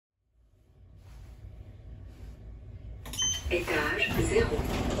Étage 0.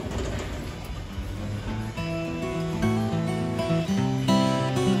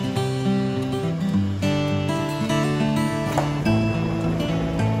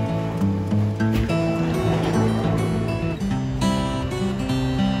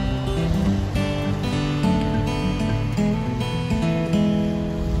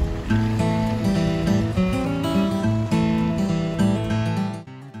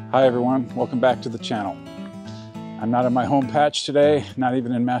 Hi everyone, welcome back to the channel. I'm not in my home patch today, not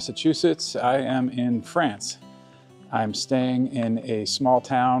even in Massachusetts. I am in France. I'm staying in a small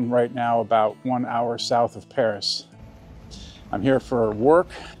town right now about 1 hour south of Paris. I'm here for work,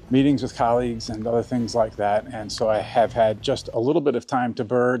 meetings with colleagues and other things like that, and so I have had just a little bit of time to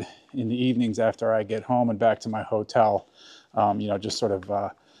bird in the evenings after I get home and back to my hotel. Just sort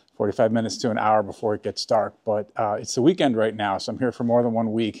of 45 minutes to an hour before it gets dark, but it's the weekend right now, so I'm here for more than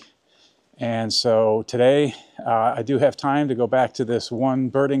 1 week. And so today I do have time to go back to this one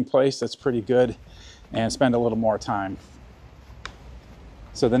birding place that's pretty good and spend a little more time.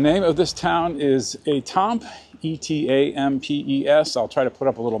 So the name of this town is Étampes, E-T-A-M-P-E-S. I'll try to put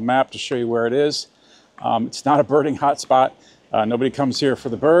up a little map to show you where it is. It's not a birding hotspot. Nobody comes here for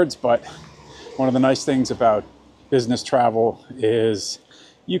the birds, but one of the nice things about business travel is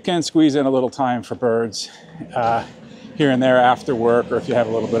you can squeeze in a little time for birds here and there after work, or if you have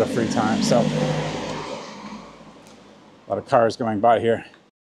a little bit of free time. So a lot of cars going by here.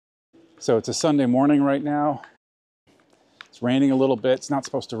 So it's a Sunday morning right now. It's raining a little bit. It's not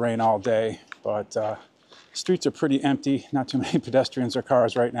supposed to rain all day, but streets are pretty empty. Not too many pedestrians or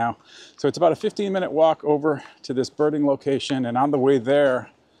cars right now. So it's about a 15-minute walk over to this birding location. And on the way there,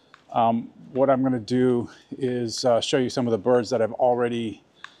 what I'm going to do is show you some of the birds that I've already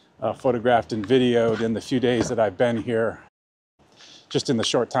photographed and videoed in the few days that I've been here, just in the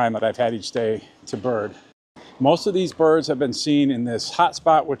short time that I've had each day to bird. Most of these birds have been seen in this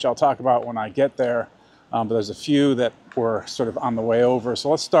hotspot, which I'll talk about when I get there, but there's a few that were sort of on the way over. So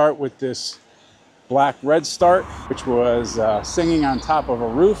let's start with this black redstart, which was singing on top of a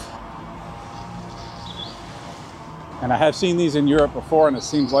roof. And I have seen these in Europe before, and it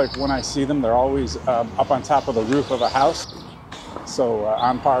seems like when I see them, they're always up on top of the roof of a house. So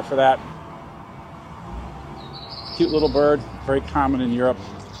on par for that. Cute little bird, very common in Europe.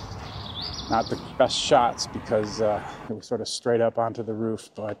 Not the best shots because it was sort of straight up onto the roof,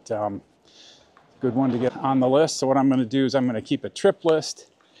 but good one to get on the list. So what I'm going to do is I'm going to keep a trip list,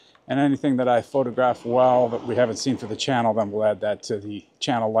 and anything that I photograph well that we haven't seen for the channel, then we'll add that to the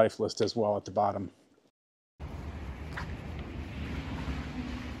channel life list as well at the bottom.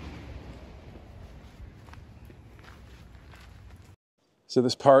 So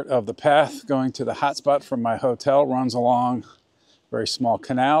this part of the path going to the hotspot from my hotel runs along a very small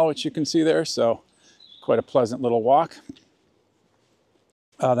canal, which you can see there. So quite a pleasant little walk.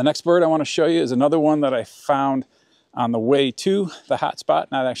 The next bird I want to show you is another one that I found on the way to the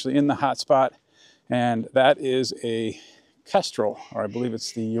hotspot, not actually in the hotspot. And that is a kestrel, or I believe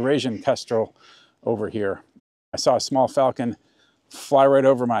it's the Eurasian kestrel over here. I saw a small falcon fly right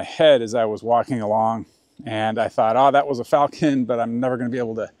over my head as I was walking along. And I thought, oh, that was a falcon, but I'm never going to be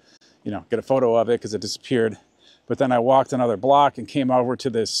able to, get a photo of it because it disappeared. But then I walked another block and came over to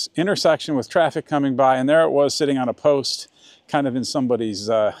this intersection with traffic coming by, and there it was sitting on a post, kind of in somebody's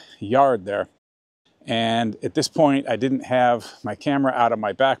yard there. And at this point, I didn't have my camera out of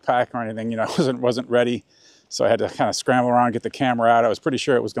my backpack or anything. I wasn't ready, so I had to kind of scramble around, get the camera out. I was pretty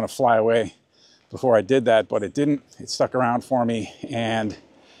sure it was going to fly away before I did that, but it didn't. It stuck around for me, and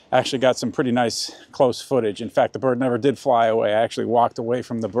actually got some pretty nice close footage. In fact, the bird never did fly away. I actually walked away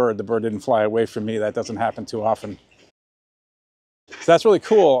from the bird. The bird didn't fly away from me. That doesn't happen too often. So that's really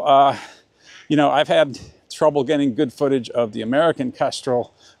cool. I've had trouble getting good footage of the American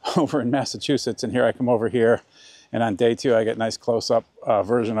kestrel over in Massachusetts, and here I come over here, and on day 2 I get a nice close-up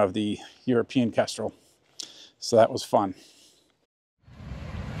version of the European kestrel. So that was fun.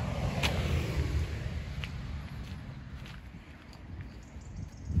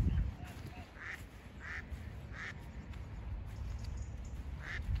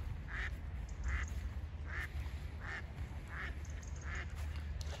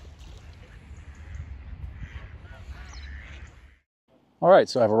 All right,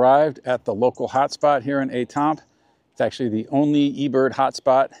 so I've arrived at the local hotspot here in Étampes. It's actually the only eBird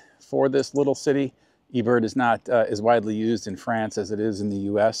hotspot for this little city. eBird is not as widely used in France as it is in the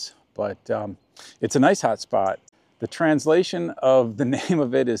US, but it's a nice hotspot. The translation of the name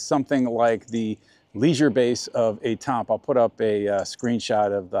of it is something like the leisure base of Étampes. I'll put up a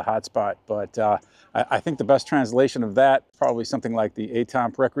screenshot of the hotspot, but I think the best translation of that is probably something like the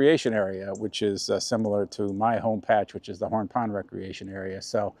Étampes Recreation Area, which is similar to my home patch, which is the Horn Pond Recreation Area.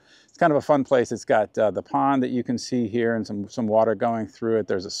 So it's kind of a fun place. It's got the pond that you can see here and some water going through it.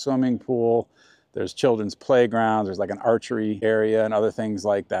 There's a swimming pool. There's children's playgrounds. There's like an archery area and other things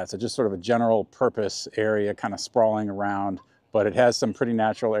like that. So just sort of a general purpose area kind of sprawling around, but it has some pretty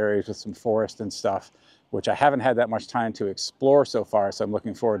natural areas with some forest and stuff, which I haven't had that much time to explore so far. So I'm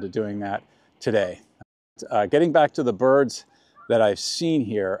looking forward to doing that today. Getting back to the birds that I've seen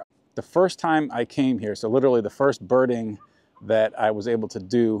here, the first time I came here, so literally the first birding that I was able to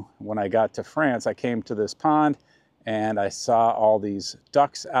do when I got to France, I came to this pond and I saw all these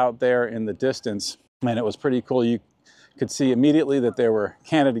ducks out there in the distance, and it was pretty cool. You could see immediately that there were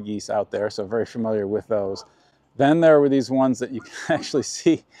Canada geese out there, so very familiar with those. Then there were these ones that you can actually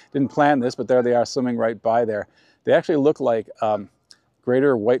see, didn't plan this, but there they are swimming right by there. They actually look like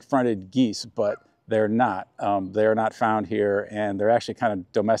greater white-fronted geese, but they're not. They're not found here, and they're actually kind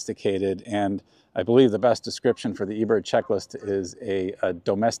of domesticated, and I believe the best description for the eBird checklist is a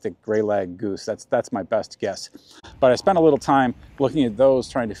domestic gray-lag goose. That's my best guess. But I spent a little time looking at those,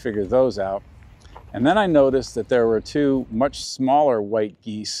 trying to figure those out. And then I noticed that there were two much smaller white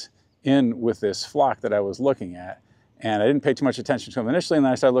geese in with this flock that I was looking at. And I didn't pay too much attention to them initially, and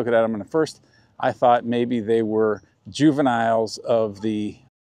then I started looking at them, and at first I thought maybe they were juveniles of the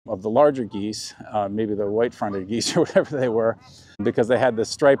larger geese, maybe the white-fronted geese or whatever they were, because they had this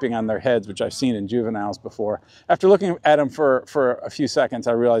striping on their heads, which I've seen in juveniles before. After looking at them for a few seconds,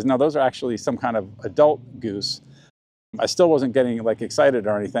 I realized, no, those are actually some kind of adult goose. I still wasn't getting like excited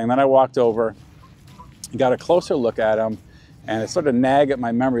or anything. Then I walked over, got a closer look at them, and it sort of nagged at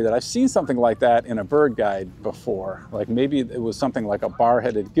my memory that I've seen something like that in a bird guide before. Like maybe it was something like a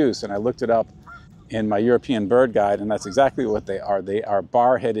bar-headed goose, and I looked it up in my European bird guide, and that's exactly what they are. They are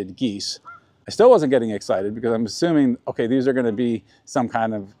bar-headed geese. I still wasn't getting excited because I'm assuming, okay, these are going to be some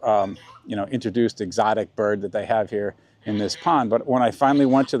kind of, introduced exotic bird that they have here in this pond. But when I finally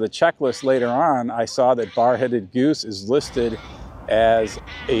went to the checklist later on, I saw that bar-headed goose is listed as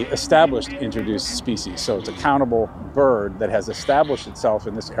a established introduced species. So it's a countable bird that has established itself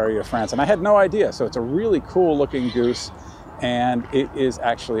in this area of France. And I had no idea. So it's a really cool looking goose. And it is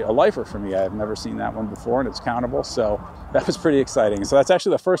actually a lifer for me. I've never seen that one before, and it's countable, so that was pretty exciting. So that's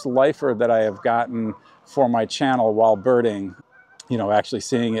actually the first lifer that I have gotten for my channel while birding, actually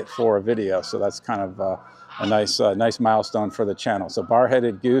seeing it for a video. So that's kind of a nice milestone for the channel. So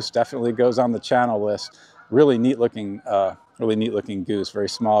bar-headed goose definitely goes on the channel list. Really neat looking goose, very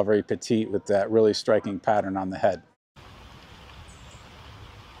small, very petite, with that really striking pattern on the head.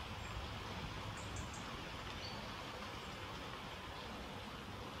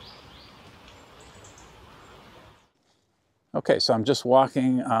 Okay, so I'm just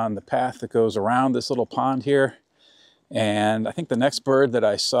walking on the path that goes around this little pond here. And I think the next bird that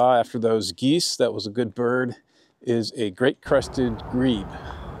I saw after those geese, that was a good bird, is a great crested grebe.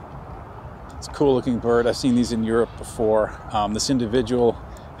 It's a cool looking bird. I've seen these in Europe before. This individual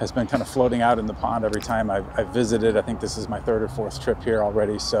has been kind of floating out in the pond every time I've visited. I think this is my third or fourth trip here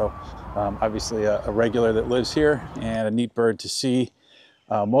already. So obviously a regular that lives here, and a neat bird to see.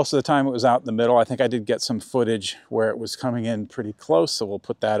 Most of the time it was out in the middle. I think I did get some footage where it was coming in pretty close, so we'll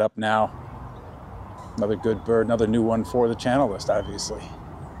put that up now. Another good bird, another new one for the channel list, obviously.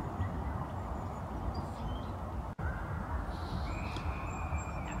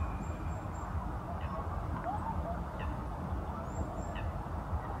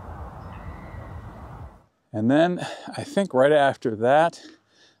 And then I think right after that,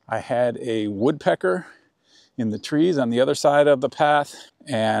 I had a woodpecker in the trees on the other side of the path,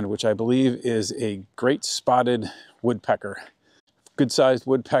 and which I believe is a great spotted woodpecker. Good sized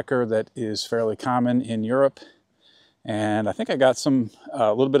woodpecker that is fairly common in Europe. And I think I got a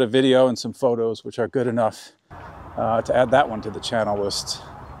little bit of video and some photos, which are good enough to add that one to the channel list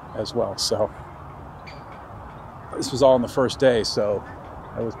as well. So this was all on the first day, so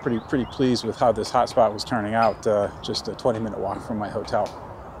I was pretty pleased with how this hotspot was turning out, just a 20-minute walk from my hotel.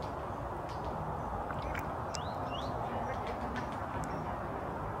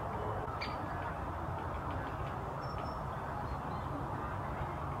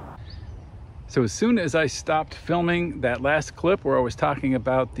 So as soon as I stopped filming that last clip where I was talking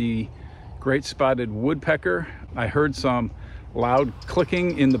about the great spotted woodpecker, I heard some loud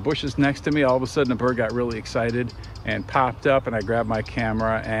clicking in the bushes next to me. All of a sudden a bird got really excited and popped up, and I grabbed my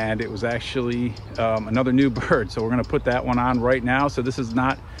camera, and it was actually another new bird. So we're going to put that one on right now. So this is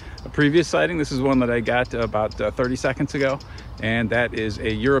not a previous sighting. This is one that I got about 30 seconds ago, and that is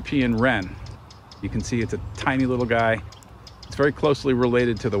a European wren. You can see it's a tiny little guy. It's very closely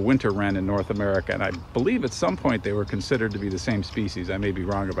related to the winter wren in North America, and I believe at some point they were considered to be the same species. I may be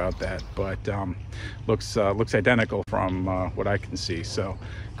wrong about that, but looks identical from what I can see. So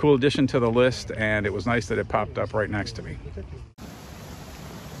cool addition to the list, and it was nice that it popped up right next to me.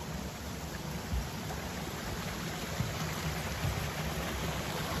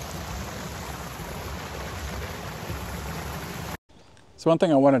 So one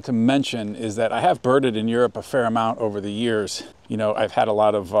thing I wanted to mention is that I have birded in Europe a fair amount over the years. You know, I've had a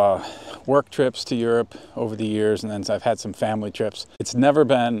lot of work trips to Europe over the years, and then I've had some family trips. It's never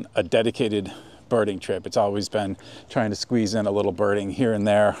been a dedicated birding trip. It's always been trying to squeeze in a little birding here and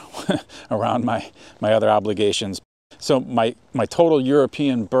there around my other obligations. So my total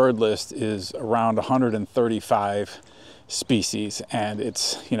European bird list is around 135 species, and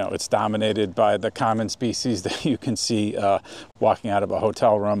it's dominated by the common species that you can see walking out of a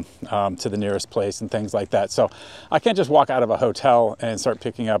hotel room to the nearest place and things like that. So I can't just walk out of a hotel and start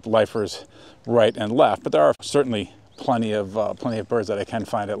picking up lifers right and left, but there are certainly plenty of birds that I can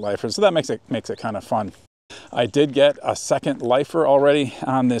find at lifers, so that makes it kind of fun. I did get a second lifer already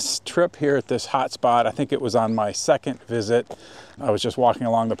on this trip here at this hotspot. I think it was on my second visit. I was just walking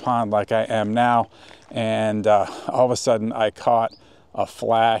along the pond like I am now, and all of a sudden I caught a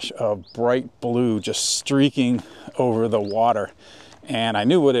flash of bright blue just streaking over the water. And I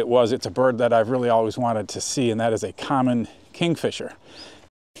knew what it was. It's a bird that I've really always wanted to see, and that is a common kingfisher.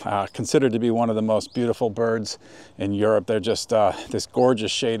 Considered to be one of the most beautiful birds in Europe. They're just this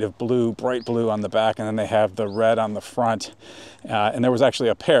gorgeous shade of blue, bright blue on the back, and then they have the red on the front. And there was actually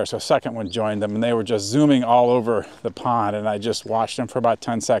a pair, so a second one joined them, and they were just zooming all over the pond, and I just watched them for about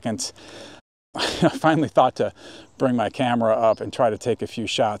 10 seconds. I finally thought to bring my camera up and try to take a few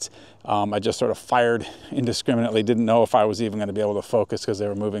shots. I just sort of fired indiscriminately, didn't know if I was even going to be able to focus because they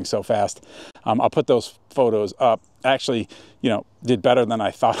were moving so fast. I'll put those photos up. Actually, did better than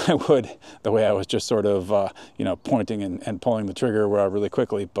I thought I would, the way I was just sort of, pointing and pulling the trigger really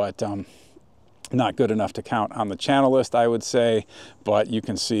quickly, but not good enough to count on the channel list, I would say, but you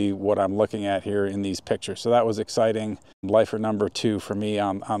can see what I'm looking at here in these pictures. So that was exciting. Lifer number 2 for me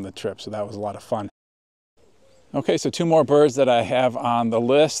on the trip, so that was a lot of fun. Okay, so 2 more birds that I have on the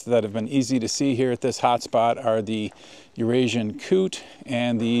list that have been easy to see here at this hotspot are the Eurasian coot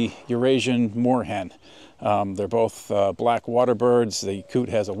and the Eurasian moorhen. They're both black water birds. The coot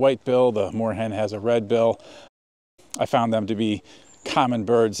has a white bill, the moorhen has a red bill. I found them to be common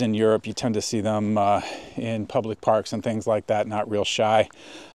birds in Europe. You tend to see them in public parks and things like that, not real shy.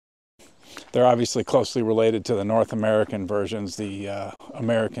 They're obviously closely related to the North American versions, the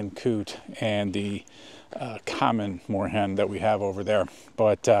American coot and the common moorhen that we have over there.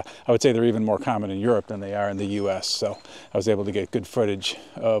 But I would say they're even more common in Europe than they are in the US. So I was able to get good footage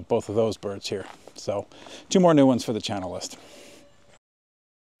of both of those birds here. So 2 more new ones for the channel list.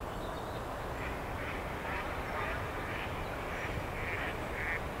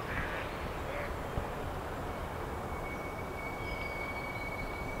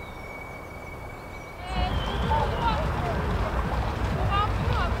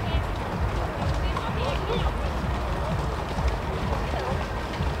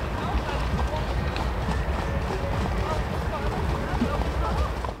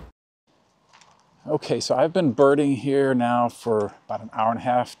 Okay, so I've been birding here now for about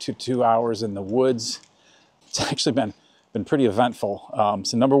 1.5 to 2 hours in the woods. It's actually been pretty eventful.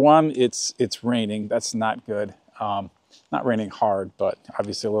 So number 1, it's raining. That's not good. Not raining hard, but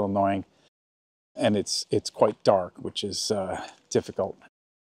obviously a little annoying. And it's quite dark, which is difficult.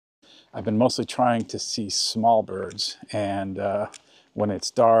 I've been mostly trying to see small birds, and when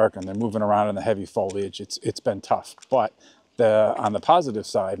it's dark and they're moving around in the heavy foliage, it's been tough. But on the positive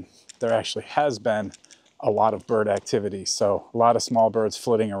side, there actually has been a lot of bird activity. So a lot of small birds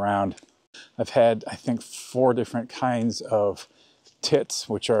flitting around. I've had, I think, 4 different kinds of tits,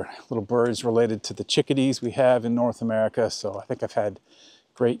 which are little birds related to the chickadees we have in North America. So I think I've had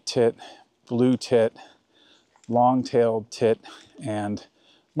great tit, blue tit, long-tailed tit, and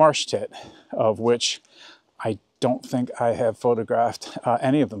marsh tit, of which I don't think I have photographed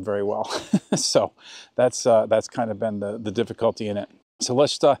any of them very well. So that's kind of been the difficulty in it. So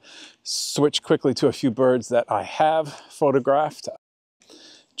let's switch quickly to a few birds that I have photographed.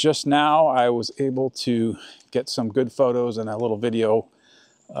 Just now I was able to get some good photos and a little video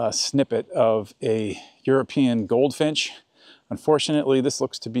snippet of a European goldfinch. Unfortunately, this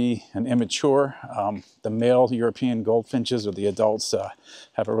looks to be an immature. The male European goldfinches, or the adults,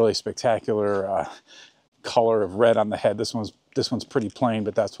 have a really spectacular color of red on the head. This one's pretty plain,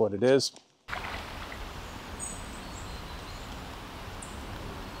 but that's what it is.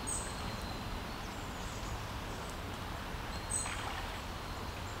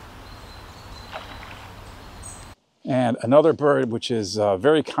 And another bird which is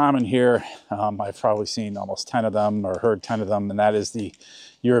very common here, I've probably seen almost 10 of them or heard 10 of them, and that is the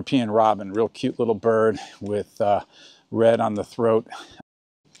European robin. Real cute little bird with red on the throat.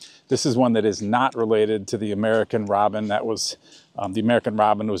 This is one that is not related to the American robin. That was, the American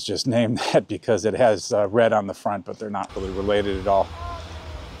robin was just named that because it has red on the front, but they're not really related at all.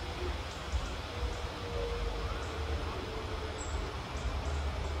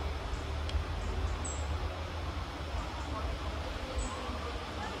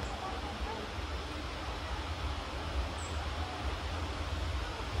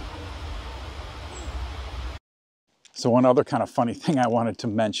 So one other kind of funny thing I wanted to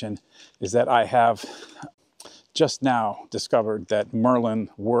mention is that I have just now discovered that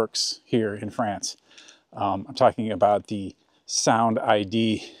Merlin works here in France. I'm talking about the Sound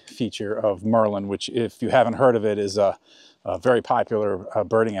ID feature of Merlin, which, if you haven't heard of it, is a very popular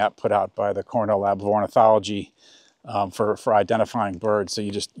birding app put out by the Cornell Lab of Ornithology for identifying birds. So you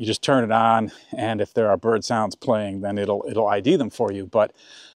just turn it on, and if there are bird sounds playing, then it'll ID them for you. But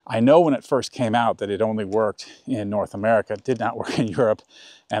I know when it first came out that it only worked in North America. It did not work in Europe,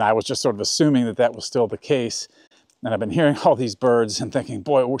 and I was just sort of assuming that that was still the case. And I've been hearing all these birds and thinking,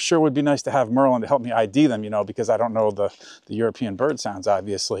 boy, it sure would be nice to have Merlin to help me ID them, you know, because I don't know the European bird sounds,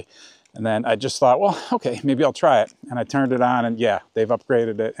 obviously. And then I just thought, well, okay, maybe I'll try it. And I turned it on, and yeah, they've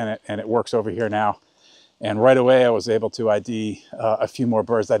upgraded it, and it works over here now. And right away, I was able to ID a few more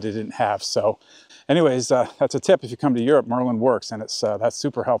birds that I didn't have. So anyways, that's a tip. If you come to Europe, Merlin works, and that's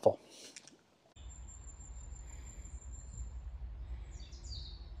super helpful.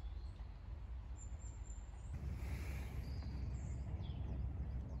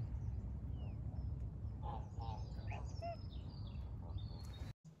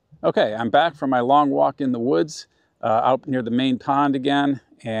 Okay, I'm back from my long walk in the woods out near the main pond again,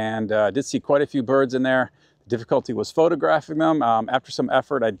 and did see quite a few birds in there. The difficulty was photographing them. After some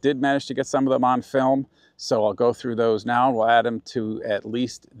effort, I did manage to get some of them on film, so I'll go through those now. We'll add them to at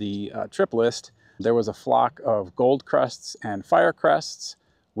least the trip list. There was a flock of gold crests and fire crests,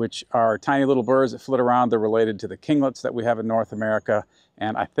 which are tiny little birds that flit around. They're related to the kinglets that we have in North America,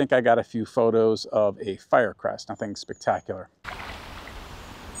 and I think I got a few photos of a fire crest, nothing spectacular.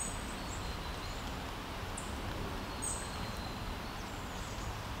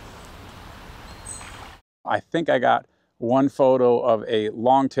 I think I got one photo of a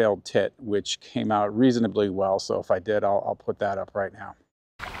long-tailed tit, which came out reasonably well. So if I did, I'll put that up right now.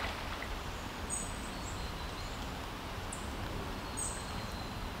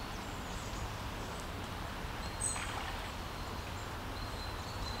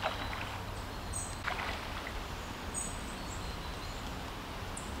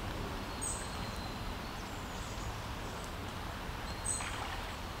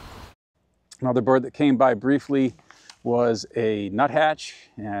 Another bird that came by briefly was a nuthatch,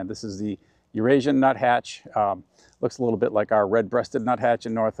 and this is the Eurasian nuthatch. Looks a little bit like our red-breasted nuthatch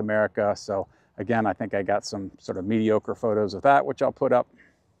in North America. So again, I think I got some sort of mediocre photos of that, which I'll put up.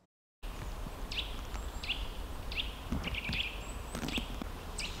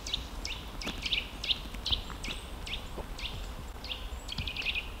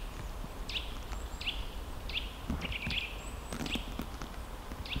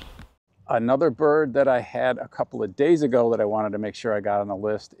 Another bird that I had a couple of days ago that I wanted to make sure I got on the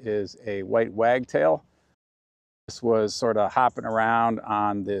list is a white wagtail. This was sort of hopping around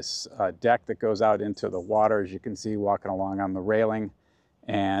on this deck that goes out into the water, as you can see, walking along on the railing.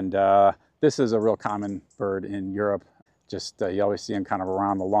 And this is a real common bird in Europe. Just you always see them kind of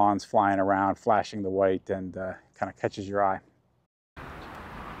around the lawns, flying around, flashing the white, and kind of catches your eye.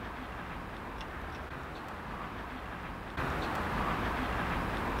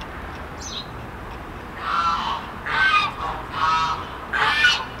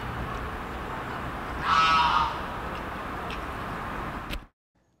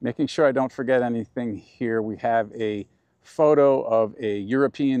 Making sure I don't forget anything here, we have a photo of a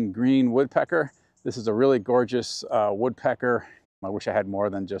European green woodpecker. This is a really gorgeous woodpecker. I wish I had more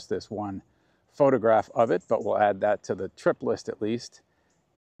than just this one photograph of it, but we'll add that to the trip list at least.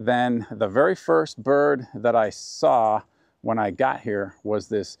 Then the very first bird that I saw when I got here was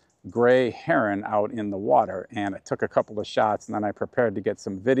this gray heron out in the water, and I took a couple of shots, and then I prepared to get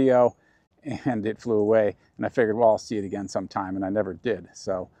some video, and it flew away. And I figured, well, I'll see it again sometime, and I never did.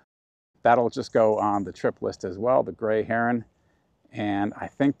 So that'll just go on the trip list as well, the gray heron. And I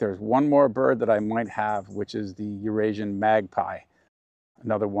think there's one more bird that I might have, which is the Eurasian magpie,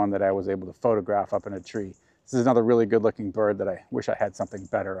 another one that I was able to photograph up in a tree. This is another really good looking bird that I wish I had something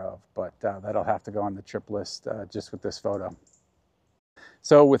better of, but that'll have to go on the trip list just with this photo.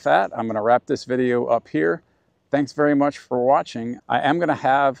 So with that, I'm going to wrap this video up here. thanks very much for watching. I am going to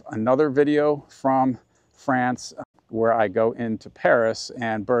have another video from France where I go into Paris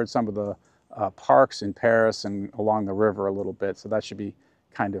and bird some of the parks in Paris and along the river a little bit. So that should be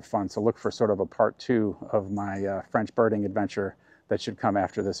kind of fun. So look for sort of a part 2 of my French birding adventure that should come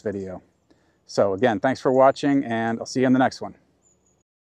after this video. So again, thanks for watching, and I'll see you in the next one.